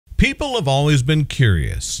People have always been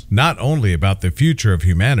curious, not only about the future of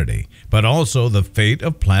humanity, but also the fate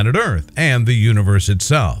of planet Earth and the universe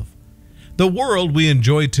itself. The world we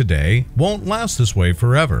enjoy today won't last this way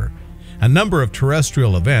forever. A number of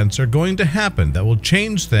terrestrial events are going to happen that will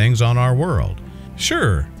change things on our world.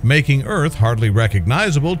 Sure, making Earth hardly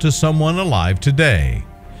recognizable to someone alive today.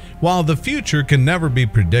 While the future can never be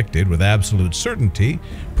predicted with absolute certainty,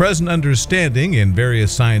 present understanding in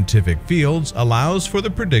various scientific fields allows for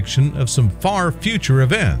the prediction of some far future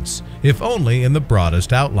events, if only in the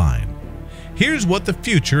broadest outline. Here's what the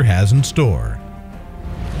future has in store.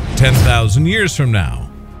 10,000 years from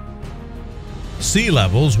now, sea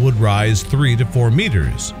levels would rise 3 to 4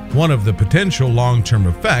 meters, one of the potential long-term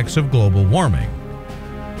effects of global warming.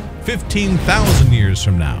 15,000 years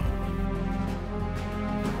from now,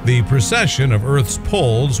 the precession of Earth's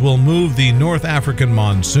poles will move the North African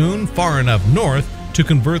monsoon far enough north to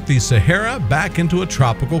convert the Sahara back into a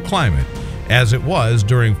tropical climate, as it was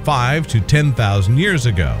during 5 to 10,000 years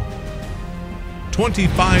ago.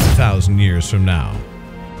 25,000 years from now,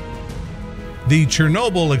 the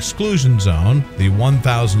Chernobyl exclusion zone, the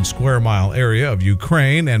 1,000 square mile area of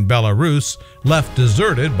Ukraine and Belarus left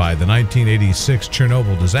deserted by the 1986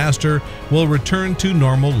 Chernobyl disaster, will return to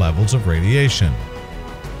normal levels of radiation.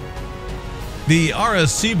 The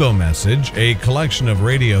Arecibo message, a collection of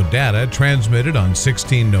radio data transmitted on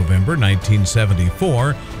 16 November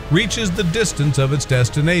 1974, reaches the distance of its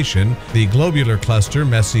destination, the globular cluster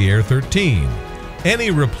Messier 13.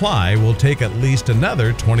 Any reply will take at least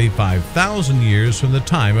another 25,000 years from the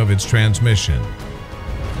time of its transmission.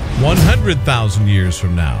 100,000 years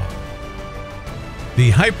from now,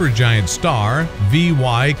 the hypergiant star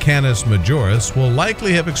VY Canis Majoris will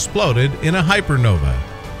likely have exploded in a hypernova.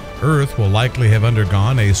 Earth will likely have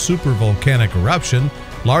undergone a supervolcanic eruption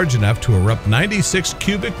large enough to erupt 96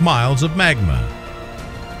 cubic miles of magma.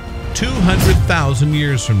 200,000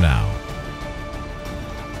 years from now,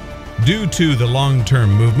 due to the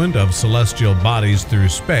long-term movement of celestial bodies through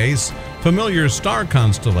space, familiar star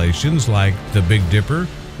constellations like the Big Dipper,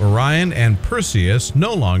 Orion, and Perseus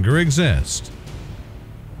no longer exist.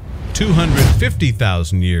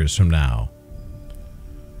 250,000 years from now,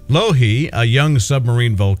 Lohi, a young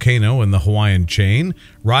submarine volcano in the Hawaiian chain,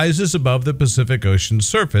 rises above the Pacific Ocean's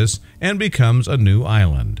surface and becomes a new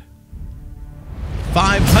island.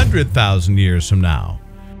 500,000 years from now,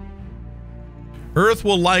 Earth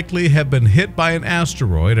will likely have been hit by an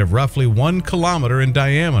asteroid of roughly 1 kilometer in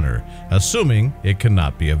diameter, assuming it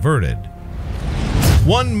cannot be averted.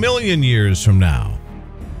 1 million years from now,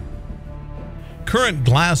 current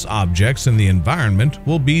glass objects in the environment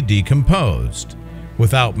will be decomposed.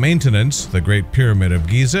 Without maintenance, the Great Pyramid of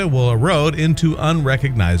Giza will erode into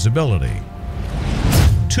unrecognizability.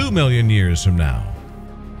 2 million years from now,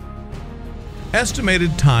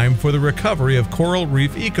 estimated time for the recovery of coral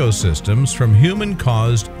reef ecosystems from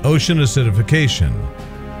human-caused ocean acidification.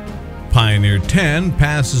 Pioneer 10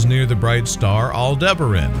 passes near the bright star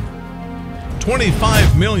Aldebaran.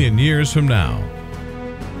 25 million years from now,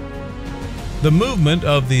 the movement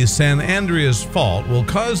of the San Andreas Fault will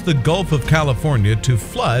cause the Gulf of California to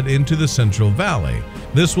flood into the Central Valley.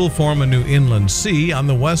 This will form a new inland sea on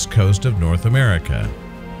the west coast of North America.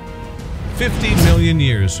 50 million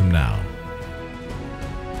years from now,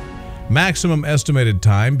 maximum estimated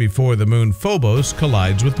time before the moon Phobos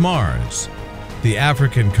collides with Mars. The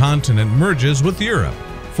African continent merges with Europe,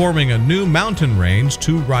 forming a new mountain range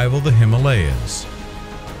to rival the Himalayas.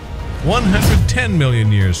 110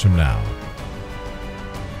 million years from now,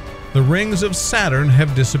 the rings of Saturn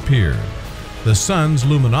have disappeared. The Sun's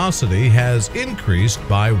luminosity has increased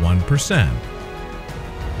by 1%.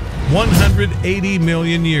 180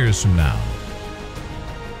 million years from now,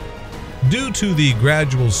 due to the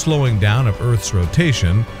gradual slowing down of Earth's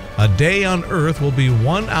rotation, a day on Earth will be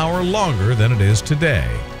 1 hour longer than it is today.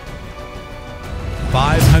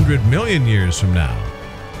 500 million years from now,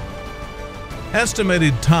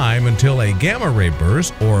 estimated time until a gamma-ray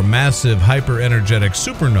burst or massive hyperenergetic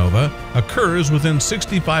supernova occurs within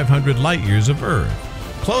 6,500 light-years of Earth,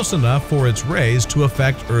 close enough for its rays to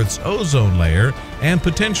affect Earth's ozone layer and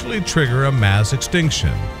potentially trigger a mass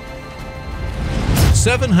extinction.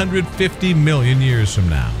 750 million years from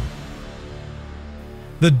now,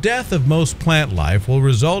 the death of most plant life will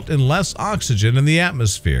result in less oxygen in the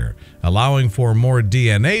atmosphere, allowing for more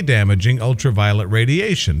DNA-damaging ultraviolet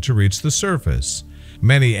radiation to reach the surface.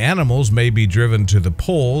 Many animals may be driven to the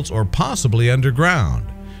poles or possibly underground.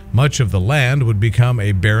 Much of the land would become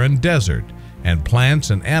a barren desert, and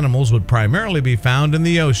plants and animals would primarily be found in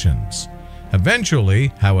the oceans. Eventually,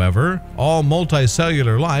 however, all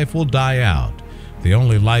multicellular life will die out. The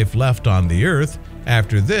only life left on the Earth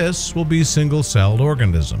After this will be single-celled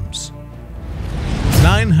organisms.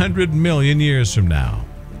 900 million years from now,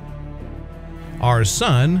 our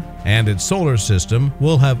Sun and its solar system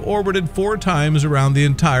will have orbited 4 times around the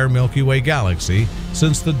entire Milky Way galaxy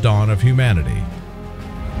since the dawn of humanity.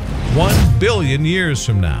 1 billion years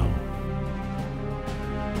from now,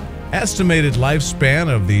 estimated lifespan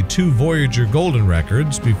of the 2 Voyager golden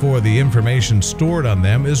records before the information stored on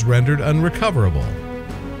them is rendered unrecoverable.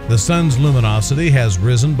 The Sun's luminosity has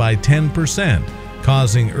risen by 10%,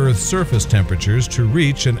 causing Earth's surface temperatures to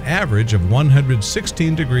reach an average of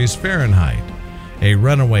 116 degrees Fahrenheit. A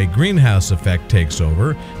runaway greenhouse effect takes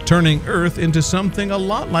over, turning Earth into something a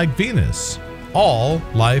lot like Venus. All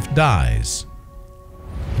life dies.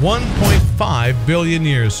 1.5 billion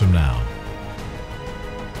years from now,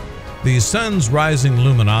 the Sun's rising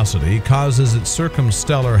luminosity causes its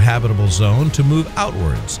circumstellar habitable zone to move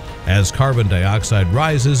outwards as carbon dioxide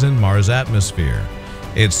rises in Mars' atmosphere.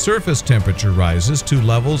 Its surface temperature rises to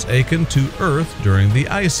levels akin to Earth during the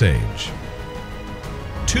Ice Age.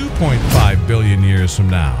 2.5 billion years from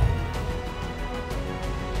now,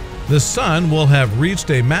 the Sun will have reached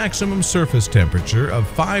a maximum surface temperature of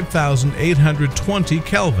 5,820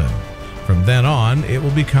 Kelvin. From then on, it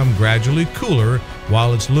will become gradually cooler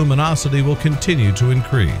while its luminosity will continue to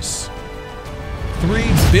increase. 3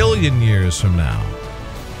 billion years from now,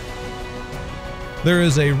 there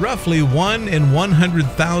is a roughly 1 in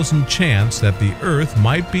 100,000 chance that the Earth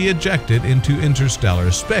might be ejected into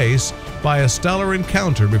interstellar space by a stellar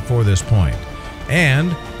encounter before this point,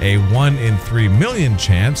 and a 1 in 3 million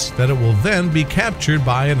chance that it will then be captured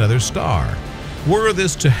by another star. Were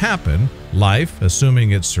this to happen, life,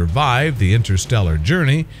 assuming it survived the interstellar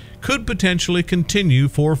journey, could potentially continue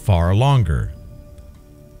for far longer.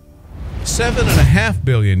 7.5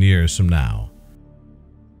 billion years from now,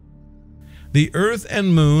 the Earth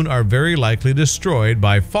and Moon are very likely destroyed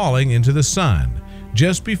by falling into the Sun,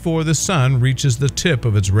 just before the Sun reaches the tip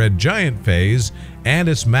of its red giant phase and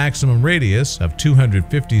its maximum radius of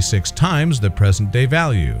 256 times the present-day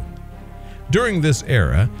value. During this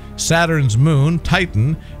era, Saturn's moon,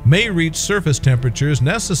 Titan, may reach surface temperatures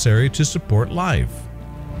necessary to support life.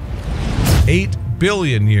 8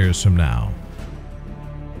 billion years from now,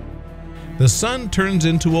 the Sun turns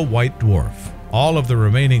into a white dwarf. All of the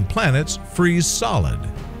remaining planets freeze solid.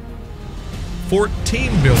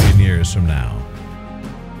 14 billion years from now,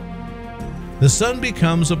 the Sun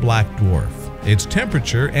becomes a black dwarf. Its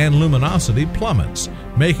temperature and luminosity plummets,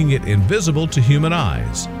 making it invisible to human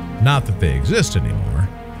eyes. Not that they exist anymore.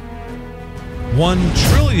 1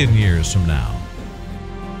 trillion years from now,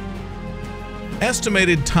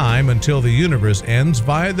 estimated time until the universe ends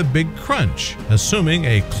via the Big Crunch, assuming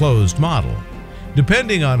a closed model.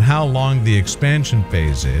 Depending on how long the expansion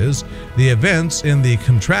phase is, the events in the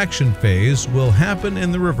contraction phase will happen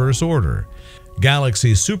in the reverse order.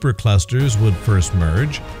 Galaxy superclusters would first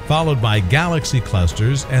merge, followed by galaxy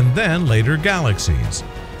clusters and then later galaxies.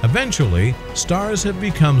 Eventually, stars have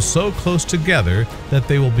become so close together that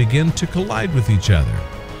they will begin to collide with each other.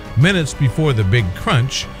 Minutes before the Big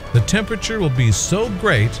Crunch, the temperature will be so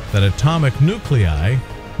great that atomic nuclei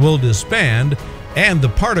will disband and the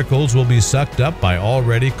particles will be sucked up by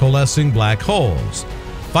already coalescing black holes.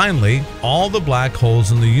 Finally, all the black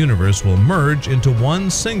holes in the universe will merge into one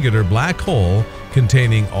singular black hole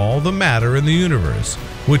containing all the matter in the universe,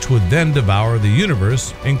 which would then devour the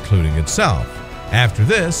universe, including itself. After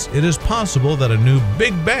this, it is possible that a new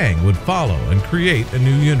Big Bang would follow and create a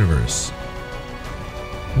new universe.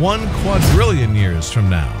 1 quadrillion years from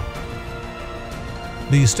now,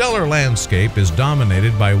 the stellar landscape is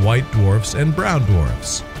dominated by white dwarfs and brown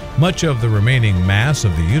dwarfs. Much of the remaining mass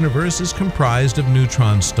of the universe is comprised of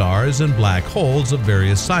neutron stars and black holes of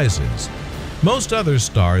various sizes. Most other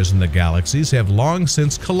stars in the galaxies have long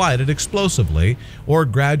since collided explosively or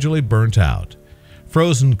gradually burnt out.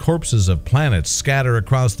 Frozen corpses of planets scatter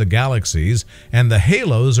across the galaxies and the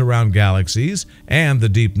halos around galaxies and the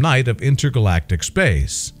deep night of intergalactic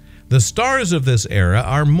space. The stars of this era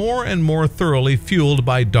are more and more thoroughly fueled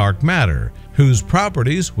by dark matter, whose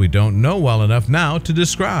properties we don't know well enough now to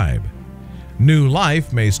describe. New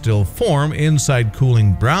life may still form inside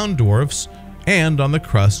cooling brown dwarfs and on the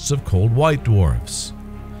crusts of cold white dwarfs.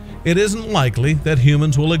 It isn't likely that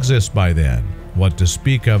humans will exist by then, what to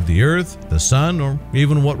speak of the Earth, the Sun, or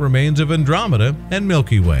even what remains of Andromeda and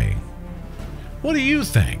Milky Way. What do you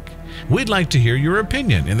think? We'd like to hear your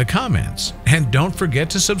opinion in the comments, and don't forget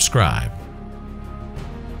to subscribe.